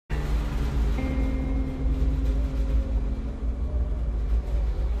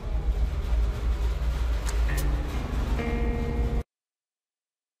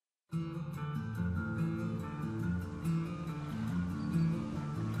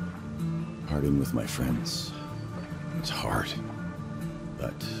Parting with my friends was hard,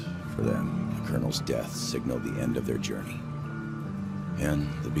 but for them, the Colonel's death signaled the end of their journey, and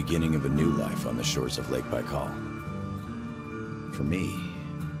the beginning of a new life on the shores of Lake Baikal. For me,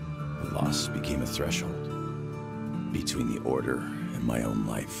 the loss became a threshold between the Order and my own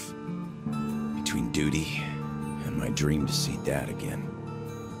life, between duty and my dream to see Dad again.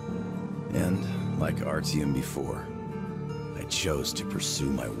 And, like Artyom before, I chose to pursue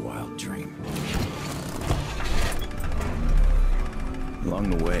my wild dream. Along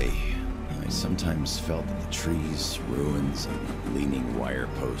the way, I sometimes felt that the trees, ruins, and leaning wire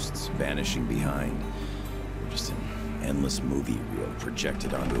posts vanishing behind were just an endless movie reel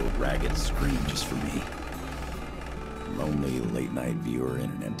projected onto a ragged screen just for me. A lonely late-night viewer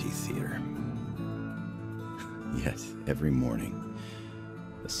in an empty theater. Yet, every morning,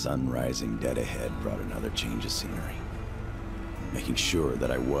 the sun rising dead ahead brought another change of scenery, making sure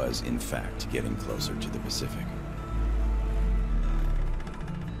that I was, in fact, getting closer to the Pacific.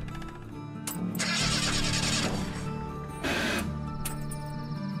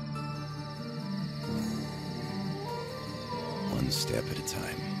 One step at a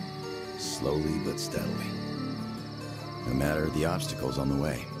time, slowly but steadily, no matter the obstacles on the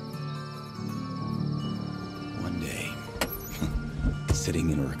way. One day, sitting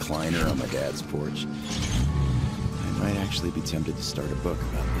in a recliner on my dad's porch, I might actually be tempted to start a book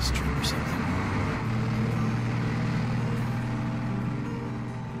about this trip or something.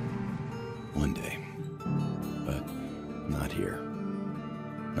 One day. But not here.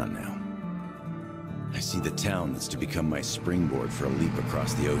 Not now. I see the town that's to become my springboard for a leap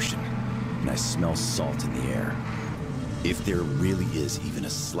across the ocean, and I smell salt in the air. If there really is even a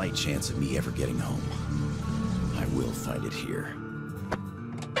slight chance of me ever getting home, I will find it here.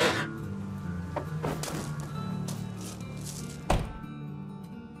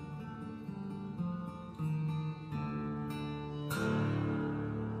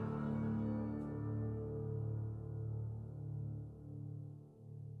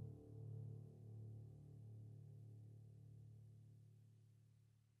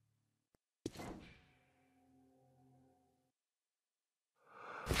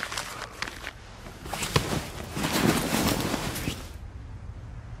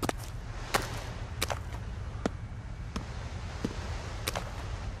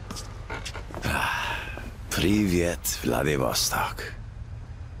 Привет, Владивосток.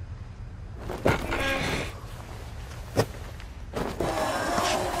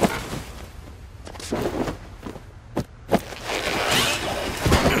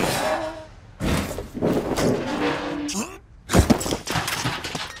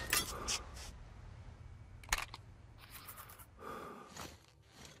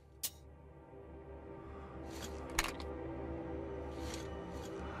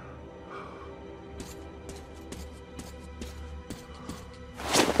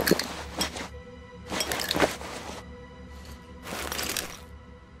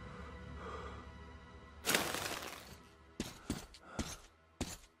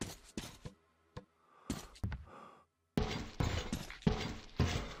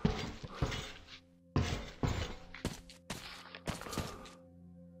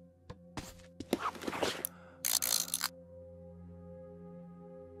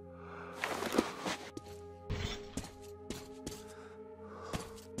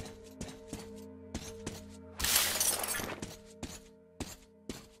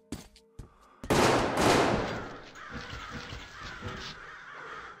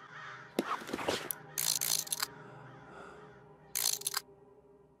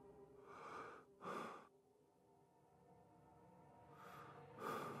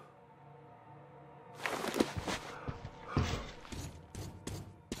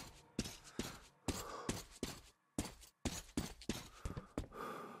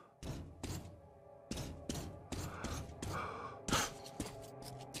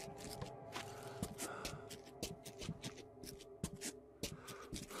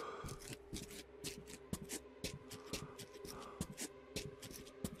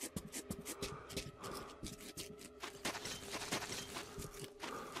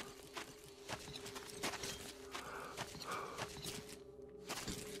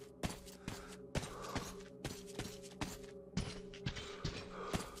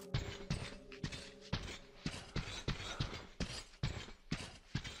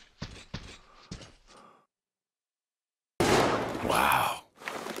 Wow.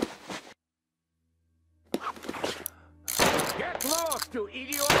 Get lost, you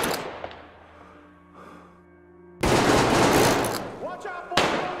idiot! Watch out, boy,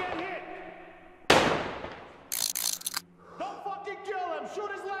 don't get hit! Don't fucking kill him!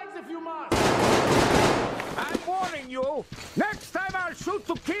 Shoot his legs if you must! I'm warning you! Next time I'll shoot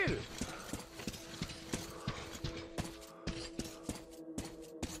to kill!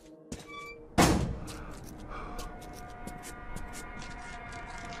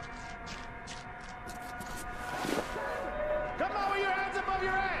 Come on with your hands above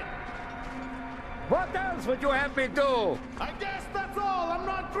your head! What else would you have me do? I guess that's all. I'm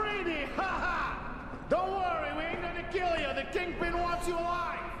not greedy. Ha ha! Don't worry, we ain't gonna kill you. The Kingpin wants you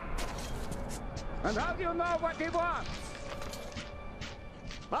alive. And how do you know what he wants?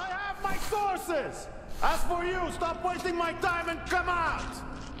 I have my sources. As for you, stop wasting my time and come out.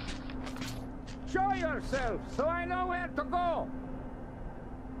 Show yourself so I know where to go.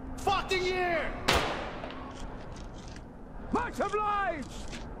 Fucking here! Much obliged!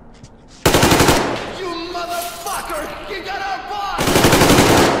 You motherfucker! You got our boss!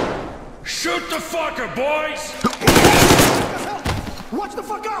 Shoot the fucker, boys! What the hell? Watch the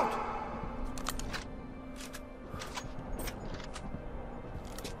fuck out!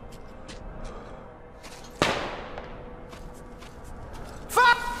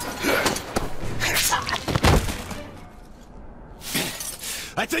 Fuck!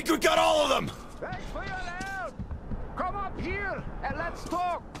 I think we got all of them! Thanks for your help! Come up here and let's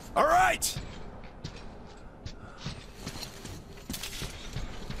talk! All right!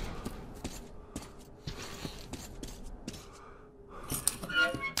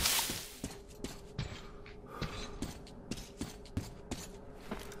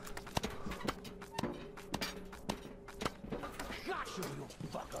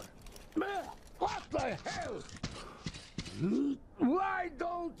 What the hell? Why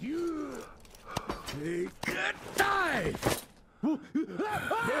don't you die?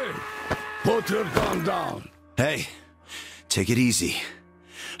 Hey, put your gun down. Hey, take it easy.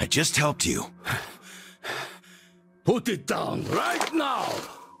 I just helped you. Put it down right now.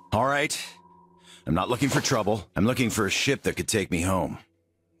 All right. I'm not looking for trouble. I'm looking for a ship that could take me home.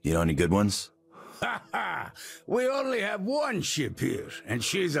 You know any good ones? We only have one ship here, and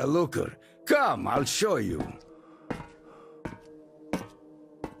she's a looker. Come, I'll show you.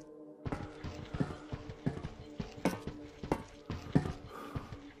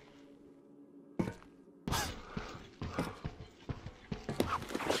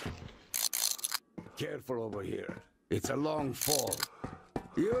 Careful over here. It's a long fall.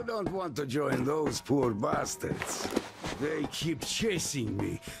 You don't want to join those poor bastards. They keep chasing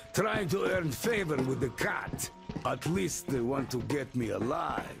me, trying to earn favor with the cat. At least they want to get me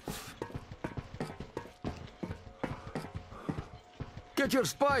alive. Get your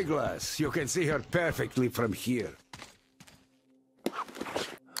spyglass. You can see her perfectly from here.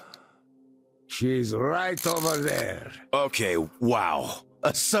 She's right over there. Okay, wow.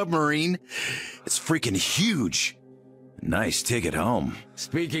 A submarine? It's freaking huge. Nice ticket home.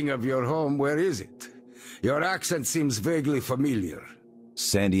 Speaking of your home, where is it? Your accent seems vaguely familiar.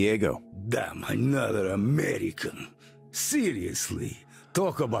 San Diego. Damn, another American. Seriously,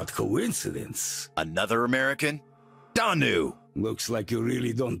 talk about coincidence. Another American? Danu! Looks like you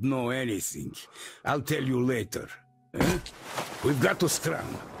really don't know anything. I'll tell you later. Eh? We've got to scram.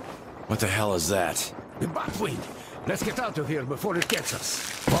 What the hell is that? The Batwing! Let's get out of here before it gets us.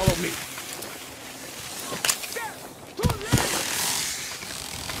 Follow me.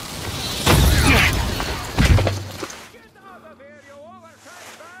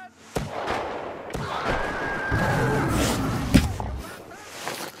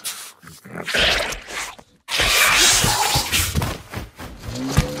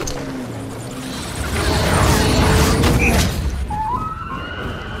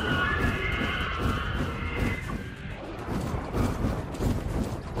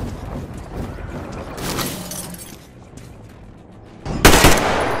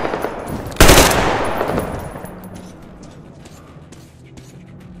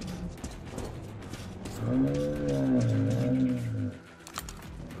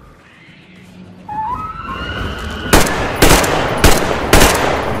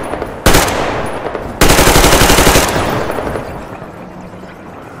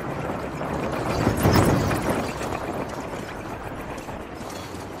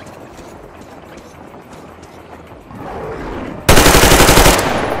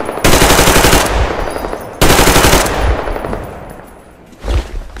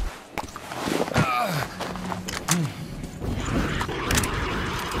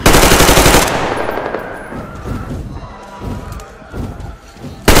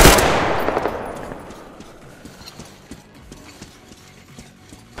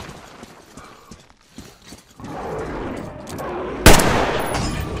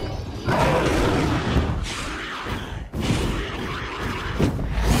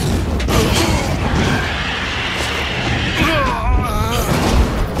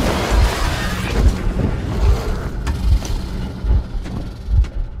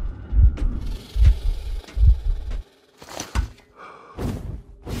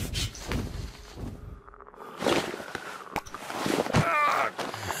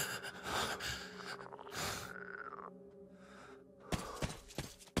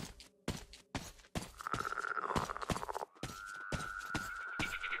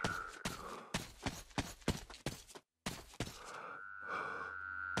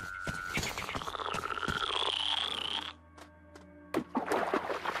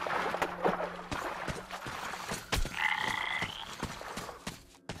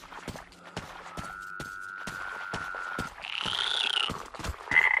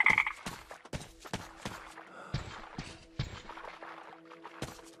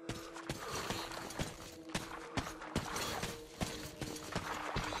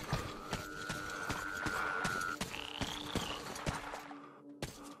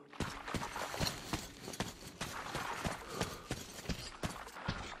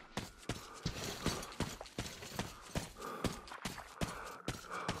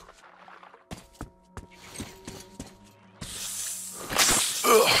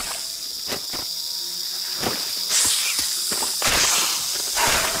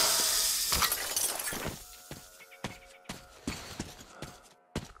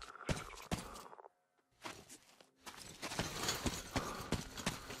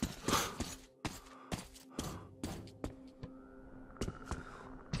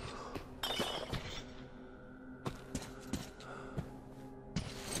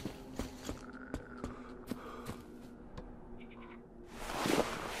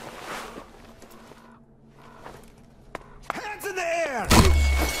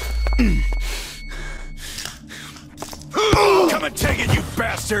 Come and take it, you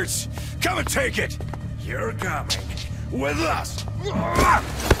bastards! Come and take it! You're coming with us!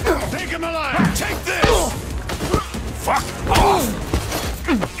 Take him alive! Take this! Fuck off!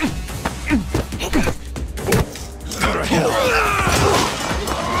 Go to hell!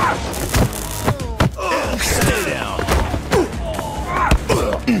 Stay down!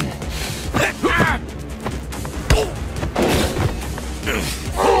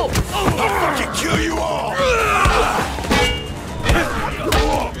 I'll fucking kill you all!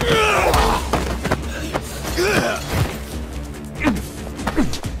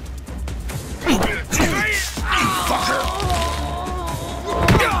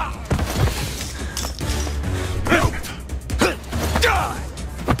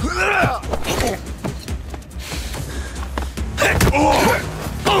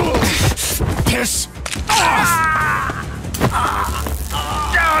 Piss off!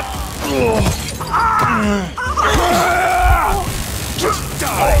 Just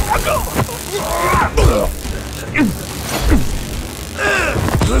die!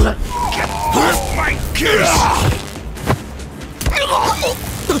 Get off my kiss!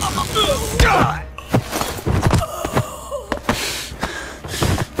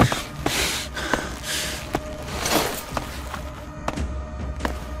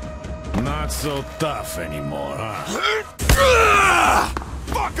 Not so tough anymore, huh?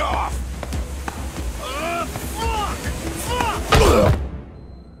 Fuck off! Fuck!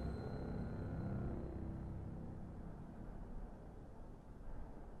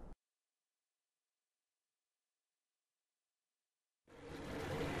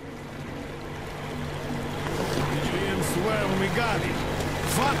 Swear when we got it.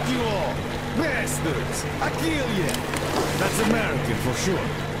 Fuck you all. Bastards. I kill you. That's American for sure.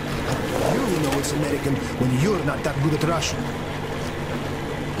 You know it's American when you're not that good at Russian.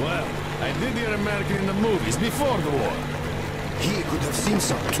 Well, I did hear American in the movies before the war. He could have seen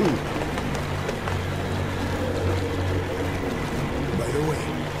some too. By the way,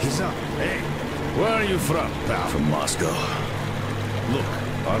 he's up. Hey, where are you from, pal? From Moscow. Look,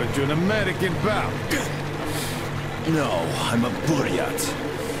 aren't you an American, pal? No, I'm a Buryat.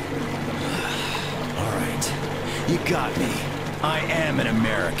 All right, you got me. I am an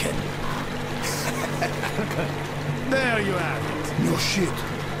American. There you have it. No shit.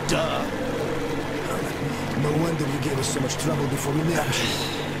 Duh. No wonder you gave us so much trouble before we met.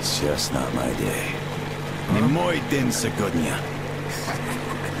 It's just not my day. Не мой день сегодня.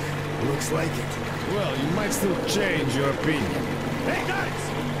 Looks like it. Well, you might still change your opinion. Hey, guys!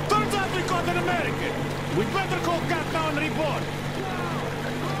 Turns out we caught an American! We better call Captain on report!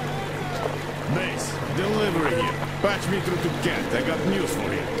 Base, delivery here. Patch me through to Kent. I got news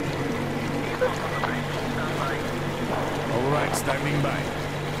for you. All right, standing by.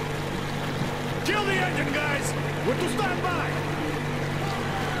 Kill the engine, guys! We're to stand by!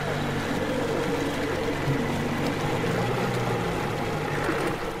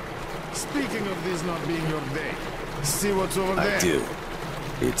 Speaking of this not being your day, see what's over there? I do.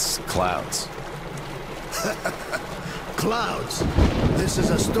 It's clouds. Clouds. This is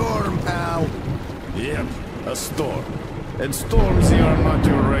a storm, pal. Yep, a storm. And storms here are not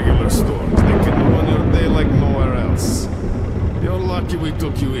your regular storms. They can ruin your day like nowhere else. You're lucky we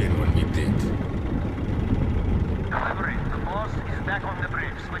took you in when we did. Delivery. The boss is back on the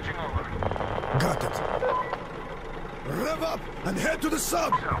bridge, switching over. Got it. Rev up and head to the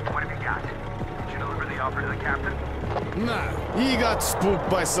sub. So, what have you got? Did you deliver the offer to the captain? Nah, he got spooked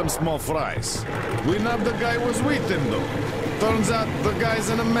by some small fries. We nabbed the guy who was with him, though. Turns out the guy's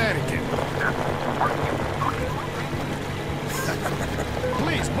an American.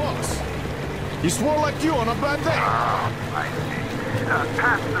 Please, boss. He swore like you on a bad day. I see.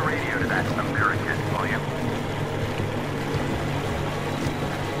 Pass the radio to that American, will you?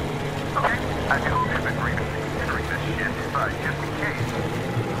 Okay, I feel typically considering this shit, but just in case,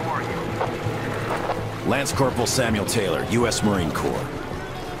 who are you? Lance Corporal Samuel Taylor, U.S. Marine Corps.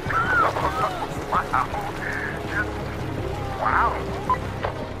 Wow. Just... wow.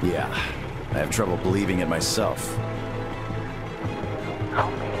 Yeah, I have trouble believing it myself.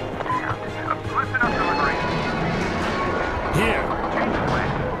 I'll be damned. Listen up, delivery. Here. Change the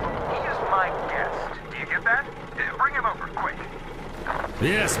plan. He is my guest. Do you get that? Bring him over, quick.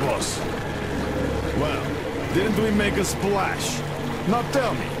 Yes, boss. Well, didn't we make a splash? Now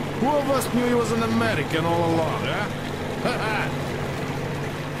tell me, who of us knew he was an American all along, huh?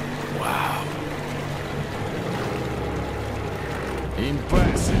 Wow.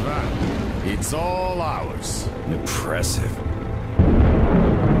 Impressive, huh? It's all ours. Impressive.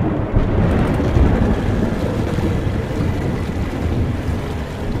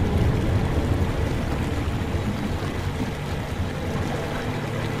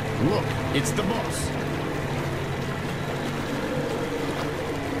 Look, it's the boss.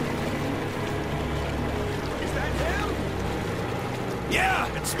 Is that him? Yeah,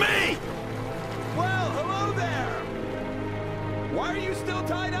 it's me! Well, hello there. Why are you still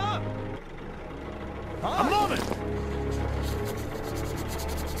tied up? A moment!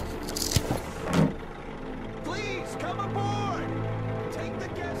 Please, come aboard! Take the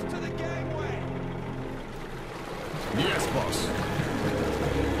guests to the gangway! Yes, boss.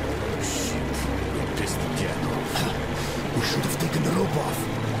 Shit, we pissed the jet off. We should have taken the rope off.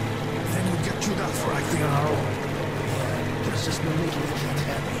 Then we'd get chewed out for acting on our own. Yeah, there's just no making the cat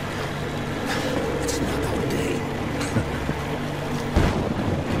happy. It's not our day.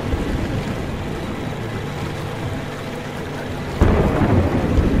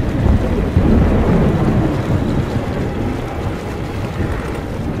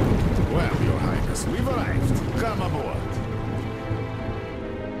 Well, Your Highness, we've arrived. Come aboard.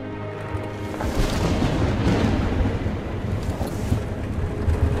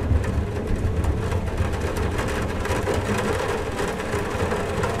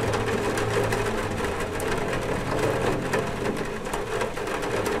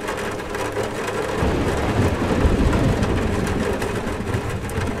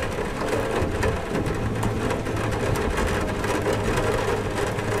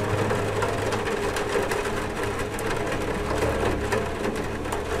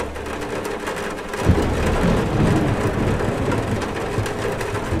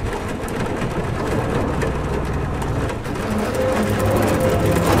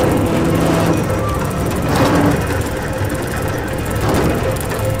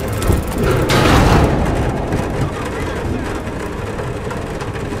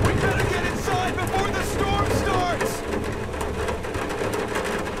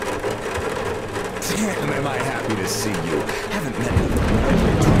 Am I happy to see you? Haven't met you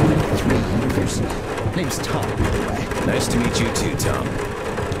in 3 years. Name's Tom, by the way. Nice to meet you too, Tom.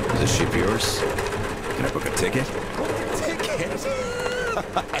 Is this ship yours? Can I book a ticket? Book a ticket?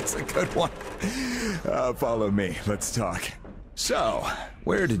 That's a good one. Follow me. Let's talk. So,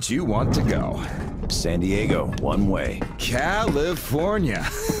 where did you want to go? San Diego, one way. California.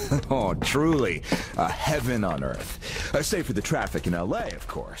 Oh, truly a heaven on earth. Save for the traffic in LA, of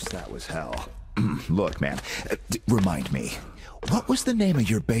course. That was hell. Look, man, remind me, what was the name of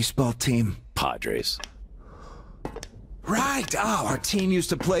your baseball team? Padres. Right. Oh, our team used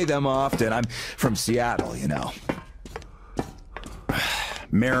to play them often. I'm from Seattle, you know.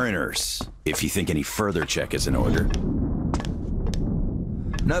 Mariners, if you think any further check is in order.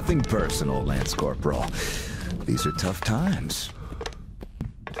 Nothing personal, Lance Corporal. These are tough times.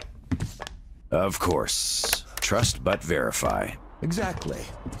 Of course. Trust but verify. Exactly.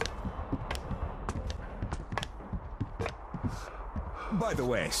 By the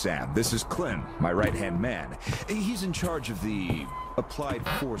way, Sam, this is Clem, my right-hand man. He's in charge of the Applied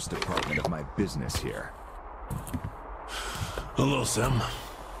Force department of my business here. Hello, Sam.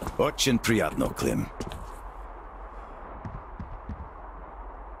 Очень приятно, Clem.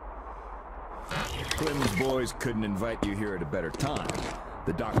 Clem's boys couldn't invite you here at a better time.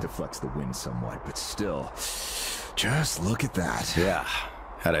 The dock deflects the wind somewhat, but still, just look at that. Yeah.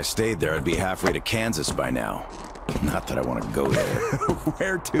 Had I stayed there, I'd be halfway to Kansas by now. Not that I want to go there.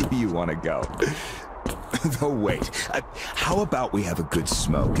 Where do you want to go? Though wait, how about we have a good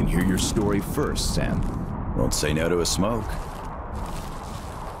smoke and hear your story first, Sam? Won't say no to a smoke.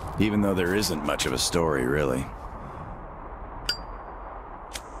 Even though there isn't much of a story, really.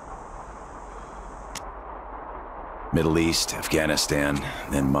 Middle East, Afghanistan,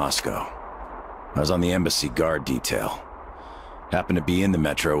 then Moscow. I was on the embassy guard detail. Happened to be in the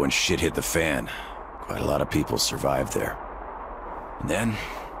metro when shit hit the fan. Quite a lot of people survived there. And then,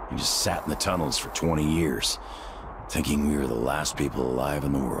 we just sat in the tunnels for 20 years, thinking we were the last people alive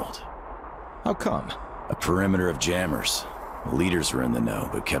in the world. How come? A perimeter of jammers. The leaders were in the know,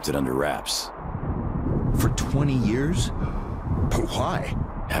 but kept it under wraps. For 20 years? But why?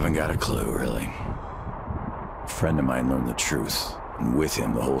 Haven't got a clue, really. A friend of mine learned the truth. and with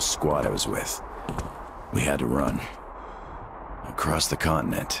him the whole squad I was with. We had to run. Across the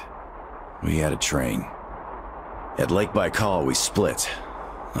continent. We had a train. At Lake Baikal, we split.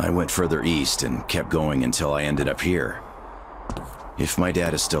 I went further east and kept going until I ended up here. If my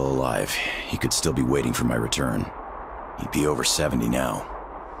dad is still alive, he could still be waiting for my return. He'd be over 70 now.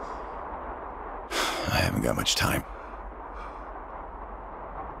 I haven't got much time.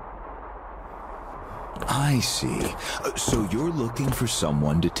 I see. So you're looking for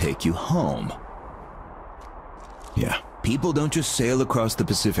someone to take you home. Yeah. People don't just sail across the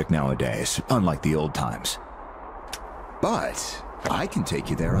Pacific nowadays, unlike the old times. But I can take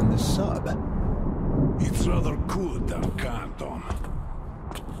you there on this sub. It's rather cool than Canton.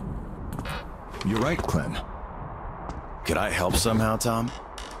 You're right, Clem. Could I help somehow, Tom?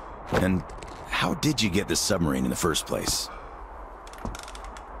 And how did you get this submarine in the first place?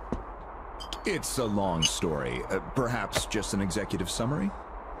 It's a long story. Perhaps just an executive summary?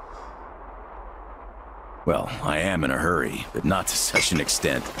 Well, I am in a hurry, but not to such an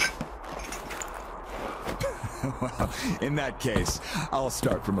extent. Well, in that case, I'll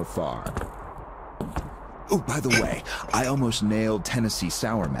start from afar. Oh, by the way, I almost nailed Tennessee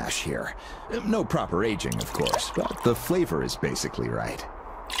sour mash here. No proper aging, of course, but the flavor is basically right.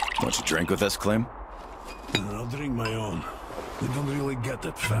 Want to drink with us, Clem? I'll drink my own. We don't really get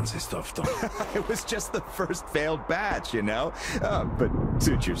that fancy stuff, Tom. It was just the first failed batch, you know? But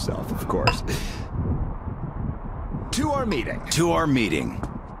suit yourself, of course. To our meeting. To our meeting.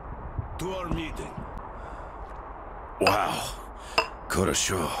 To our meeting. Wow.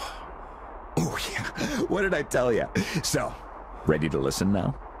 Korosho. Oh, yeah. What did I tell you? So, ready to listen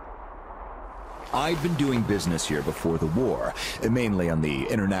now? I'd been doing business here before the war, mainly on the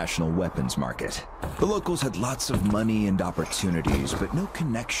international weapons market. The locals had lots of money and opportunities, but no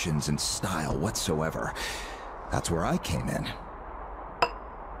connections and style whatsoever. That's where I came in.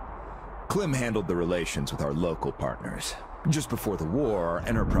 Clem handled the relations with our local partners. Just before the war, our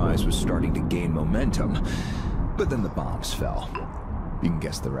enterprise was starting to gain momentum, but then the bombs fell. You can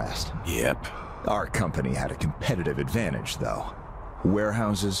guess the rest. Yep. Our company had a competitive advantage, though.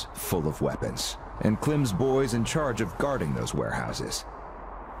 Warehouses full of weapons, and Clem's boys in charge of guarding those warehouses.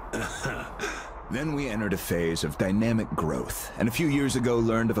 Then we entered a phase of dynamic growth, and a few years ago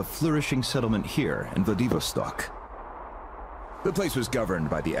learned of a flourishing settlement here in Vladivostok. The place was governed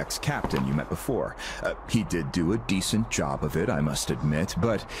by the ex-captain you met before. He did do a decent job of it, I must admit,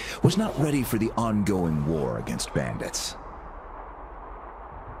 but was not ready for the ongoing war against bandits.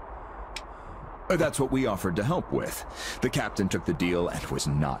 That's what we offered to help with. The captain took the deal and was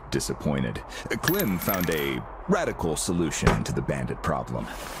not disappointed. Clem found a radical solution to the bandit problem.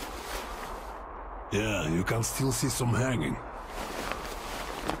 Yeah, you can still see some hanging.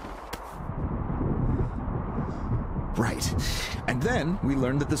 Right. And then we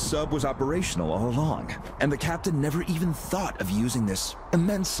learned that the sub was operational all along, and the captain never even thought of using this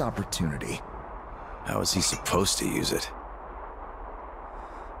immense opportunity. How was he supposed to use it?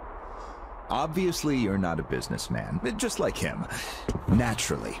 Obviously, you're not a businessman, just like him.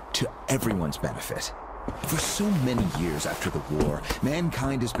 Naturally, to everyone's benefit. For so many years after the war,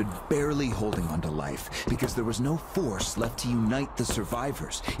 mankind has been barely holding on to life because there was no force left to unite the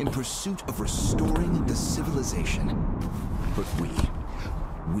survivors in pursuit of restoring the civilization. But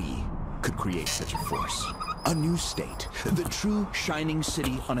we could create such a force. A new state, the true shining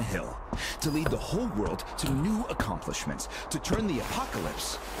city on a hill, to lead the whole world to new accomplishments, to turn the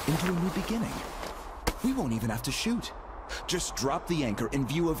apocalypse into a new beginning. We won't even have to shoot. Just drop the anchor in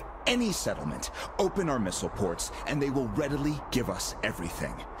view of any settlement, open our missile ports, and they will readily give us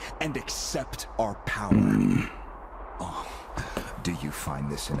everything, and accept our power. Oh, do you find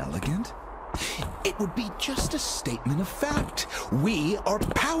this inelegant? It would be just a statement of fact. We are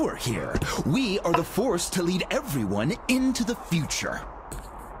power here. We are the force to lead everyone into the future.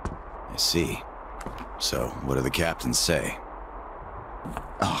 I see. So, what do the captains say?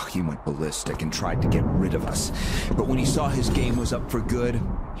 Oh, he went ballistic and tried to get rid of us. But when he saw his game was up for good,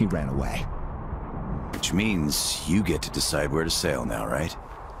 he ran away. Which means you get to decide where to sail now, right?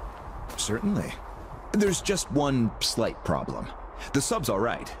 Certainly. There's just one slight problem. The sub's all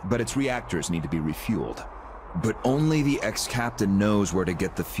right, but its reactors need to be refueled. But only the ex-captain knows where to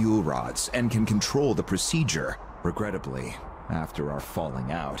get the fuel rods and can control the procedure. Regrettably, after our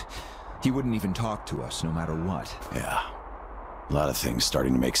falling out, he wouldn't even talk to us no matter what. Yeah. A lot of things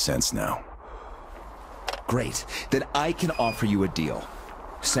starting to make sense now. Great. Then I can offer you a deal.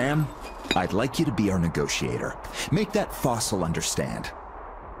 Sam, I'd like you to be our negotiator. Make that fossil understand.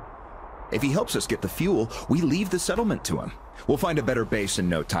 If he helps us get the fuel, we leave the settlement to him. We'll find a better base in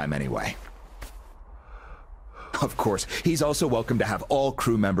no time anyway. Of course, he's also welcome to have all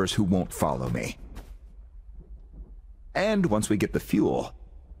crew members who won't follow me. And once we get the fuel,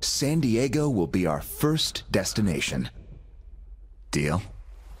 San Diego will be our first destination. Deal?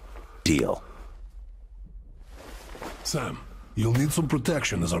 Deal. Sam, you'll need some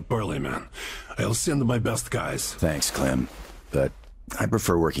protection as our burly man. I'll send my best guys. Thanks, Clem. But I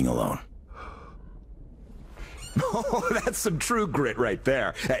prefer working alone. Oh, that's some true grit right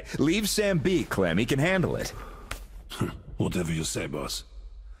there. Hey, leave Sam be, Clem. He can handle it. Whatever you say, boss.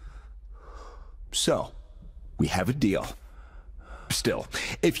 So, we have a deal. Still,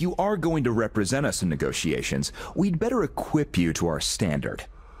 if you are going to represent us in negotiations, we'd better equip you to our standard.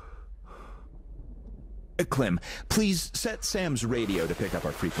 Clem, please set Sam's radio to pick up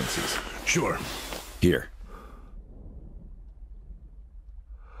our frequencies. Sure. Here.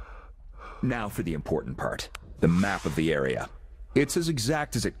 Now for the important part. The map of the area. It's as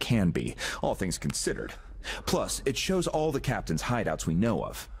exact as it can be, all things considered. Plus, it shows all the captain's hideouts we know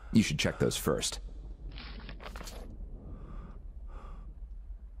of. You should check those first.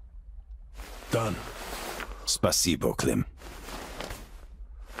 Done. Spasibo, Clem.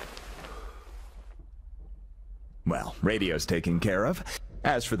 Well, radio's taken care of.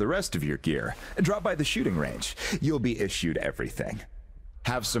 As for the rest of your gear, drop by the shooting range. You'll be issued everything.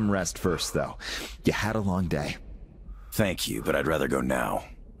 Have some rest first, though. You had a long day. Thank you, but I'd rather go now.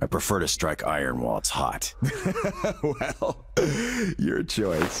 I prefer to strike iron while it's hot. Well, your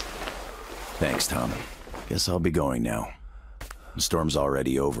choice. Thanks, Tom. Guess I'll be going now. The storm's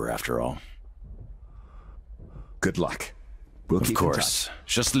already over, after all. Good luck. We'll keep in touch. Of course.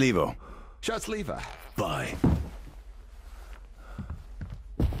 Счастливо. Счастливо. Bye.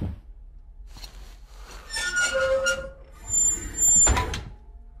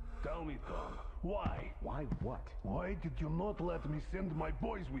 Tell me, Tom, why? Why what? Why did you not let me send my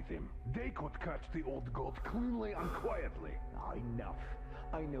boys with him? They could catch the old goat cleanly and quietly. Enough.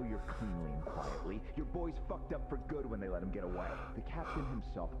 I know you're cleanly and quietly. Your boys fucked up for good when they let him get away. The captain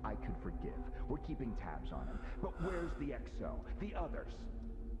himself I could forgive. We're keeping tabs on him. But where's the XO? The others?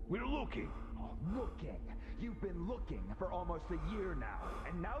 We're looking. Oh, looking? You've been looking for almost a year now.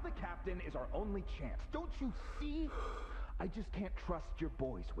 And now the captain is our only chance. Don't you see? I just can't trust your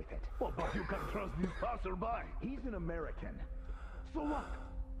boys with it. Well, but you can trust this passerby. He's an American. So what?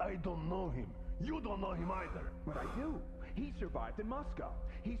 I don't know him. You don't know him either. But I do. He survived in Moscow.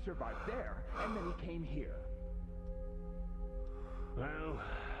 He survived there, and then he came here. Well,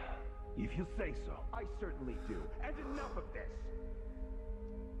 if you say so. I certainly do. And enough of this.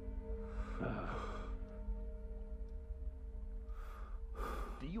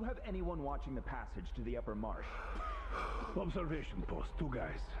 Do you have anyone watching the passage to the upper marsh? Observation post, 2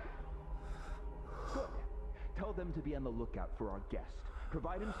 guys. Good. Tell them to be on the lookout for our guest.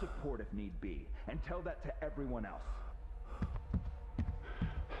 Provide him support if need be, and tell that to everyone else.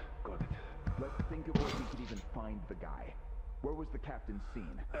 Got it. Let's think of where we could even find the guy. Where was the captain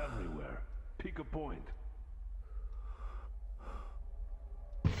seen? Everywhere. Pick a point.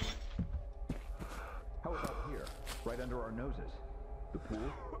 How about here? Right under our noses? The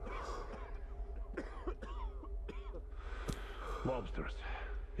pool? Lobsters.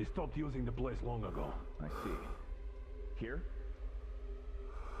 He stopped using the place long ago. I see. Here?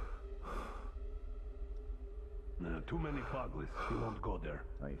 Too many foglies. He won't go there.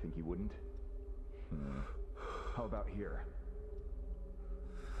 Oh, you think he wouldn't? How about here?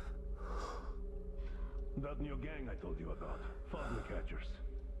 That new gang I told you about. Fogly catchers.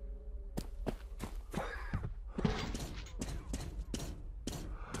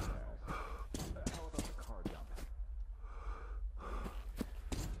 How about the car dump?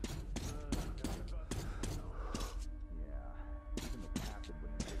 Yeah, even the captain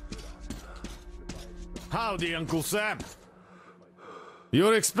wouldn't get good on it. Howdy, Uncle Sam.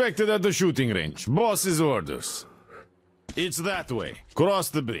 You're expected at the shooting range. Boss's orders. It's that way. Cross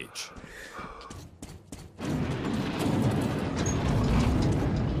the bridge.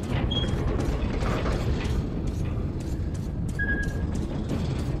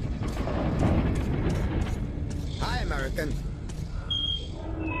 Hi, American.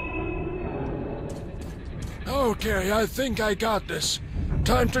 Okay, I think I got this.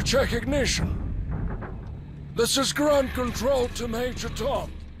 Time to check ignition. This is ground control to Major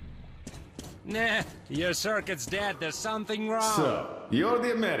Tom. Nah, your circuit's dead. There's something wrong. So, you're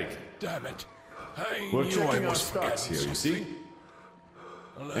the American. Damn it. I We're knew trying I our was stocks here, you see?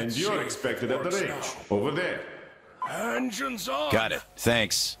 Let's And see you're if expected it at the works range, now. over there. Engines on. Got it.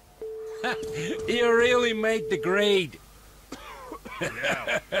 Thanks. You really made the grade.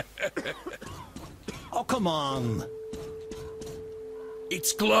 Oh, come on.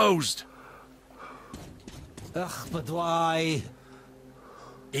 It's closed. Ugh, but why?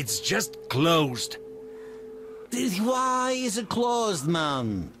 It's just closed. Why is it closed,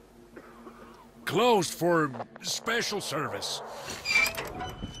 man? Closed for special service.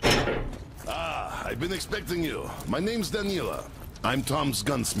 Ah, I've been expecting you. My name's Daniela. I'm Tom's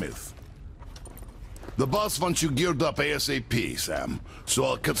gunsmith. The boss wants you geared up ASAP, Sam, so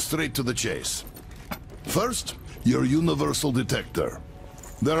I'll cut straight to the chase. First, your universal detector.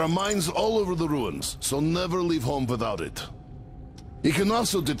 There are mines all over the ruins, so never leave home without it. It can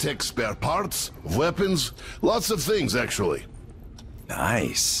also detect spare parts, weapons, lots of things, actually.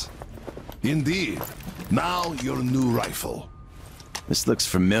 Nice. Indeed. Now, your new rifle. This looks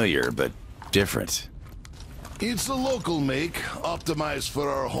familiar, but different. It's a local make, optimized for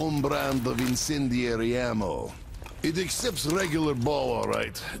our home brand of incendiary ammo. It accepts regular ball, all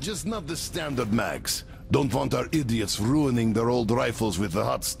right, just not the standard mags. Don't want our idiots ruining their old rifles with the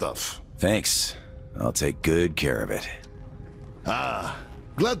hot stuff. Thanks. I'll take good care of it. Ah,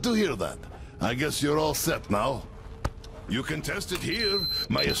 glad to hear that. I guess you're all set now. You can test it here.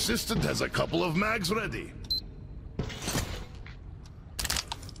 My assistant has a couple of mags ready.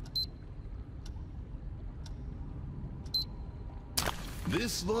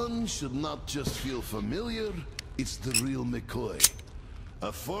 This one should not just feel familiar, it's the real McCoy.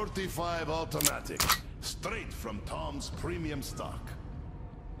 A 45 automatic, straight from Tom's premium stock.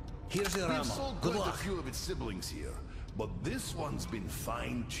 Here's your We've ammo. sold Good quite a luck. few of its siblings here, but this one's been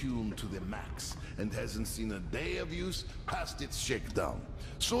fine-tuned to the max and hasn't seen a day of use past its shakedown.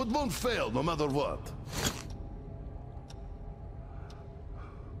 So it won't fail no matter what.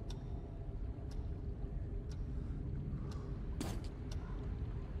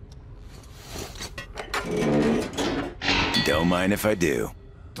 Don't mind if I do.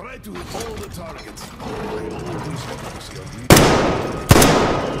 Try to hit all the targets. I always want to see a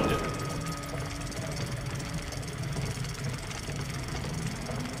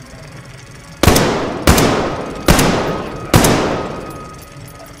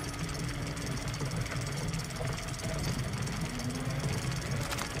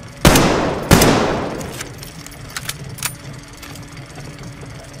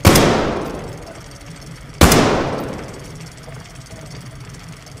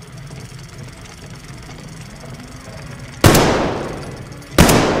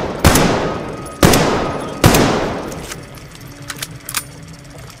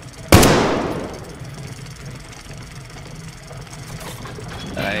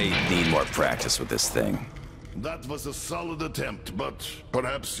I need more practice with this thing. That was a solid attempt, but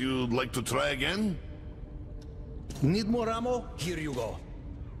perhaps you'd like to try again? Need more ammo? Here you go.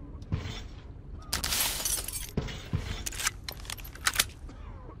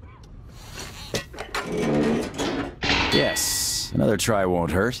 Yes, another try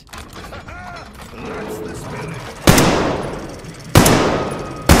won't hurt. That's the spirit.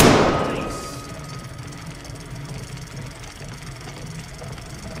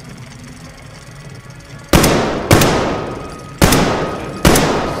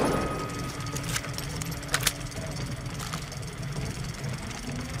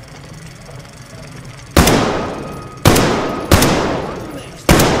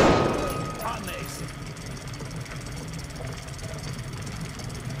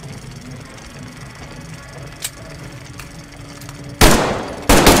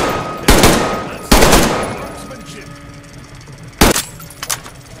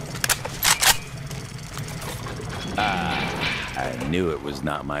 I knew it was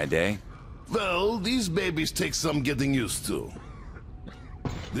not my day. Well, these babies take some getting used to.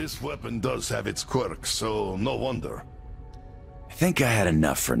 This weapon does have its quirks, so no wonder. I think I had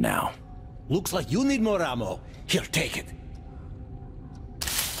enough for now. Looks like you need more ammo. Here, take it.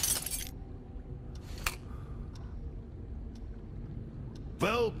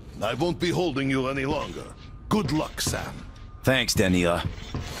 Well, I won't be holding you any longer. Good luck, Sam. Thanks, Daniela.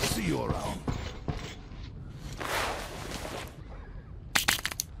 See you around.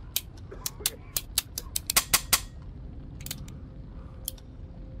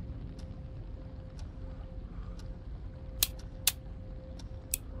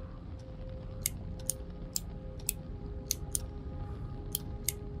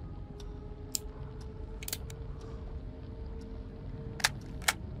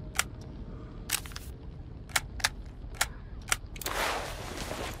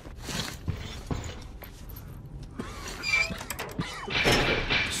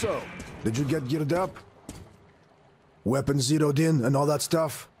 So, did you get geared up? Weapons zeroed in and all that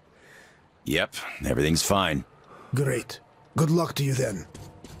stuff? Yep, everything's fine. Great. Good luck to you then.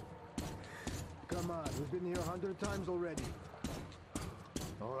 Come on, we've been here 100 times already.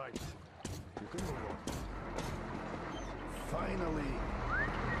 All right. You can move on. Finally.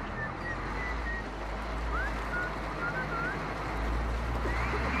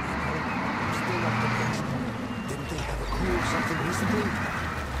 Still up the coast. Didn't they have a coup or something recently?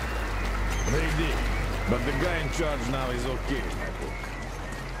 They did, but the guy in charge now is okay in my book.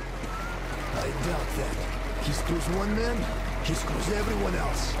 I doubt that. He screws one man, he screws everyone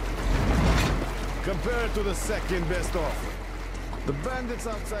else. Compared to the second best offer. The bandits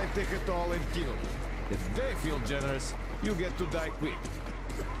outside take it all and kill you. If they feel generous, you get to die quick.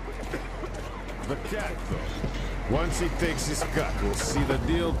 The cat, though. Once he takes his cut, we'll see the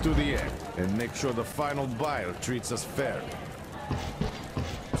deal to the end and make sure the final buyer treats us fairly.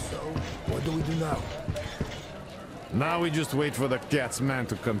 So, what do we do now? Now we just wait for the cat's man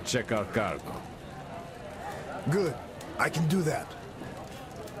to come check our cargo. Good. I can do that.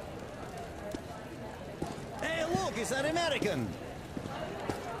 Hey, look, it's an American!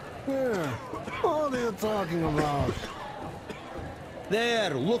 Yeah, what are you talking about?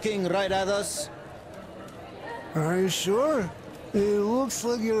 There, looking right at us. Are you sure? It looks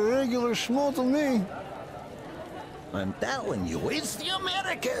like your regular schmo to me. I'm telling you, it's the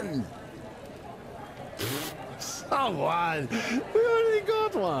American! So what? We already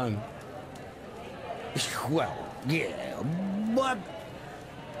got one. Well, yeah, but...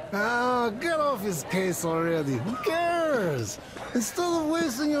 Oh, get off his case already. Who cares? Instead of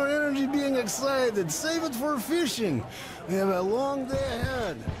wasting your energy being excited, save it for fishing. We have a long day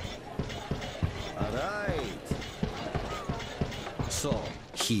ahead. All right. So,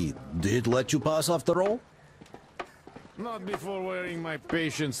 he did let you pass after all? Not before wearing my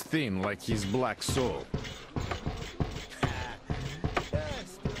patience thin like his black soul.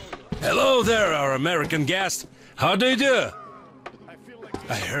 Hello there, our American guest. How do you do?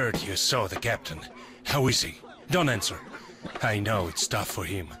 I heard you saw the captain. How is he? Don't answer. I know it's tough for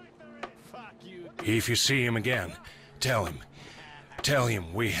him. If you see him again, tell him. Tell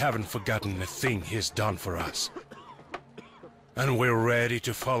him we haven't forgotten the thing he's done for us. And we're ready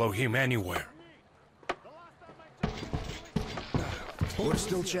to follow him anywhere. We're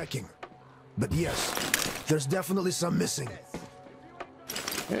still checking. But yes, there's definitely some missing.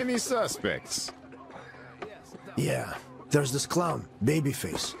 Any suspects? Yeah, there's this clown,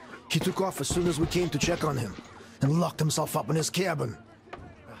 Babyface. He took off as soon as we came to check on him, and locked himself up in his cabin.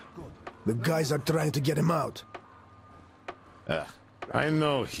 The guys are trying to get him out. I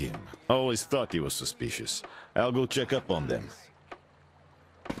know him. Always thought he was suspicious. I'll go check up on them.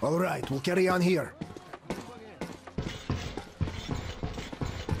 All right, we'll carry on here.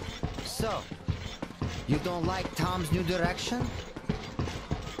 So, you don't like Tom's new direction?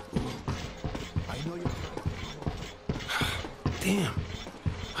 I know you. Damn.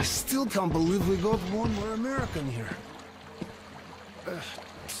 I still can't believe we got one more American here.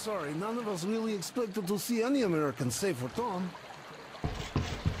 Sorry, none of us really expected to see any Americans save for Tom.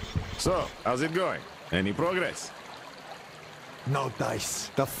 So, how's it going? Any progress? No dice.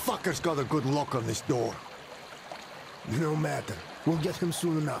 The fucker's got a good lock on this door. No matter. We'll get him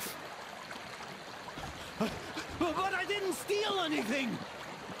soon enough. But I didn't steal anything!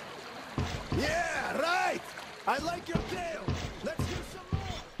 Yeah, right! I like your tale! Let's hear some more!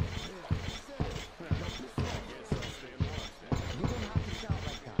 You don't have to shout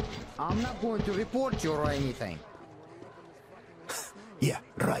like that. I'm not going to report you or anything. Yeah,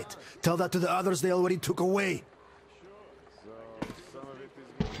 right. Tell that to the others they already took away.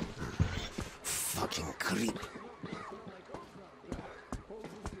 Fucking creep.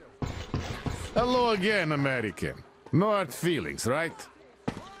 Hello again, American. No hard feelings, right?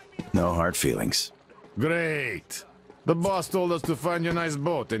 No hard feelings. Great. The boss told us to find you a nice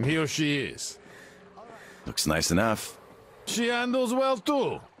boat, and here she is. Looks nice enough. She handles well,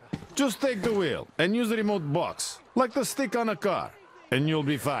 too. Just take the wheel and use the remote box, like the stick on a car, and you'll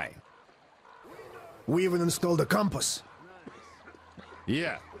be fine. We even installed a compass.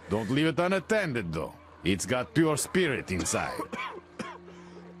 Yeah, don't leave it unattended, though. It's got pure spirit inside.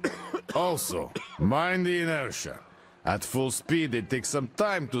 Also, mind the inertia. At full speed, it takes some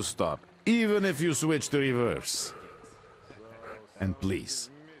time to stop, even if you switch to reverse. And please,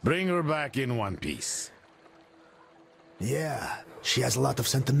 bring her back in one piece. Yeah, she has a lot of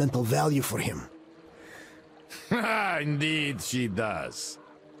sentimental value for him. Indeed, she does.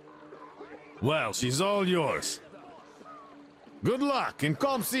 Well, she's all yours. Good luck and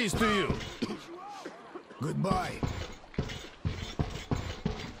calm seas to you. Goodbye.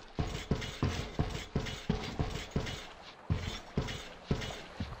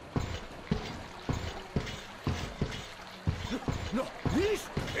 No, this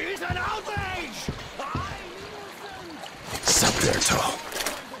is an outrage! What's up there, Tall?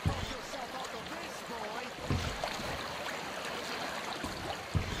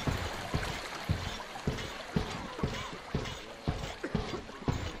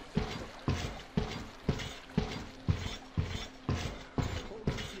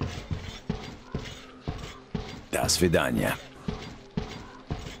 До свидания.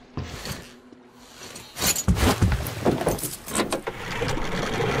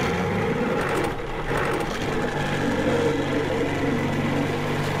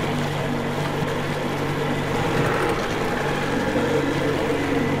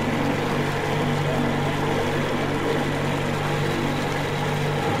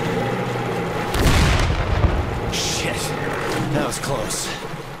 That was close.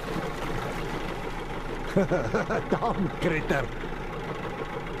 Dumb critter.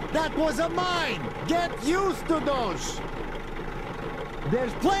 That was a mine! Get used to those!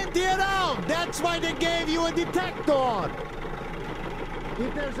 There's plenty around! That's why they gave you a detector!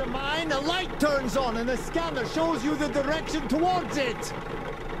 If there's a mine, a light turns on and a scanner shows you the direction towards it!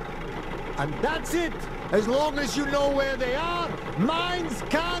 And that's it! As long as you know where they are, mines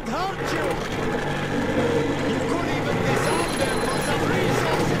can't hurt you! You could even disarm them for some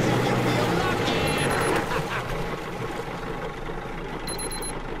resources if you feel lucky!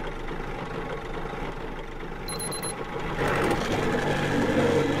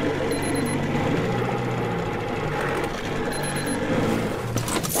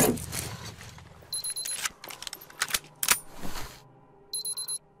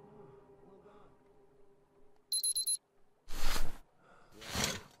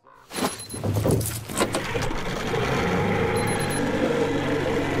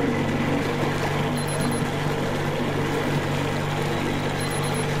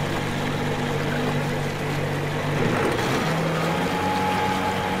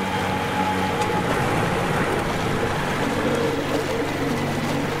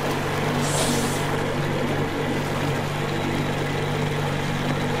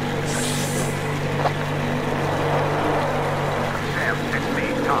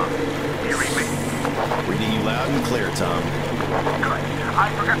 Tom. Good. I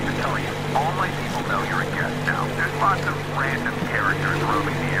forgot to tell you, all my people know you're a guest now. There's lots of random characters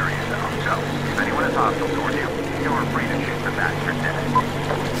roaming the area though, so if anyone is hostile toward you, you're free to shoot them back your dead.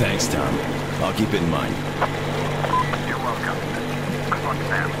 Thanks, Tom. I'll keep it in mind. You're welcome. Good luck,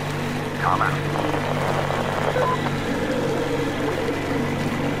 Sam. Tom out.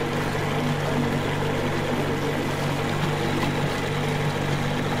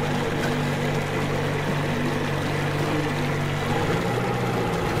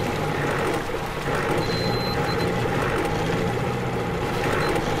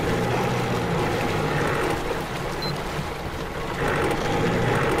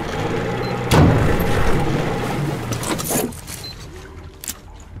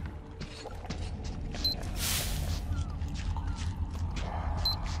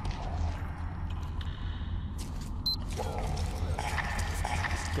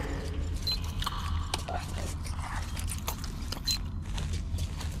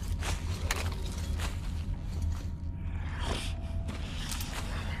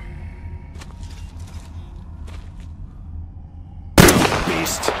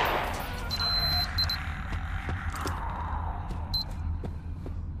 Beast.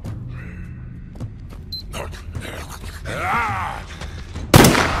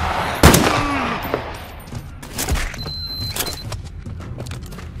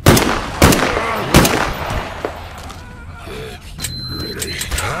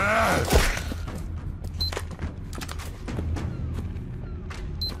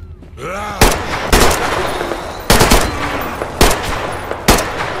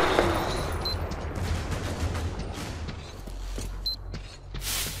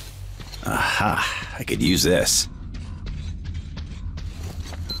 Aha, I could use this.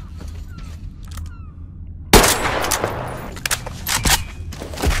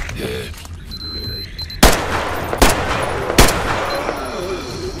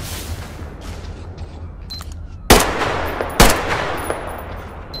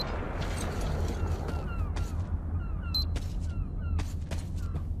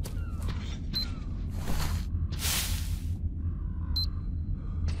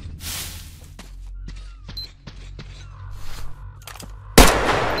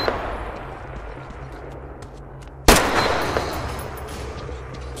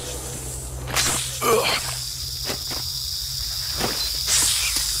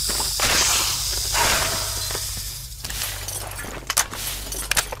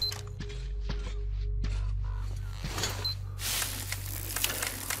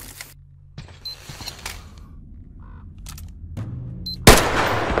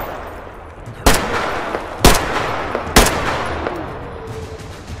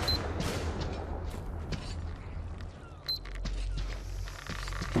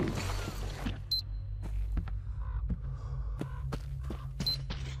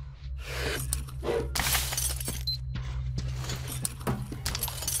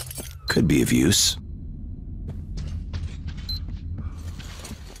 could be of use.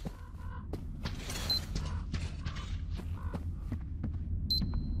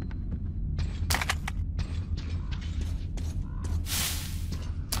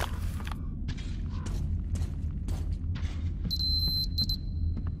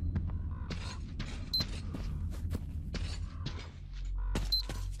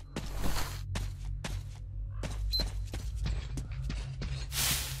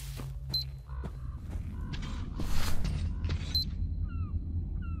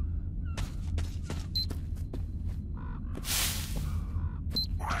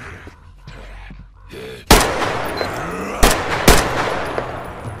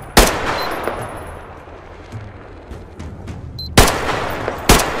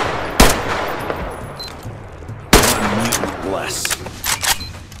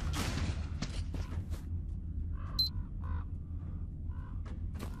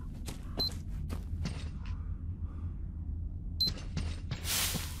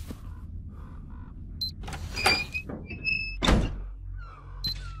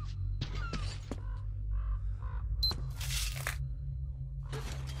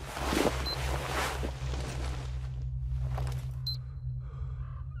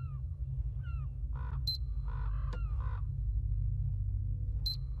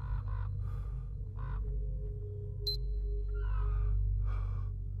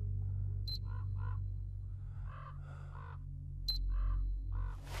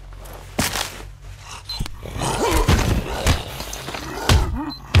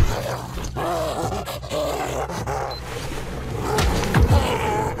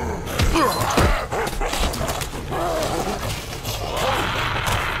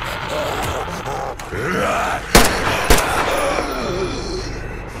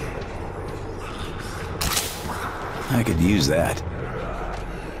 I could use that.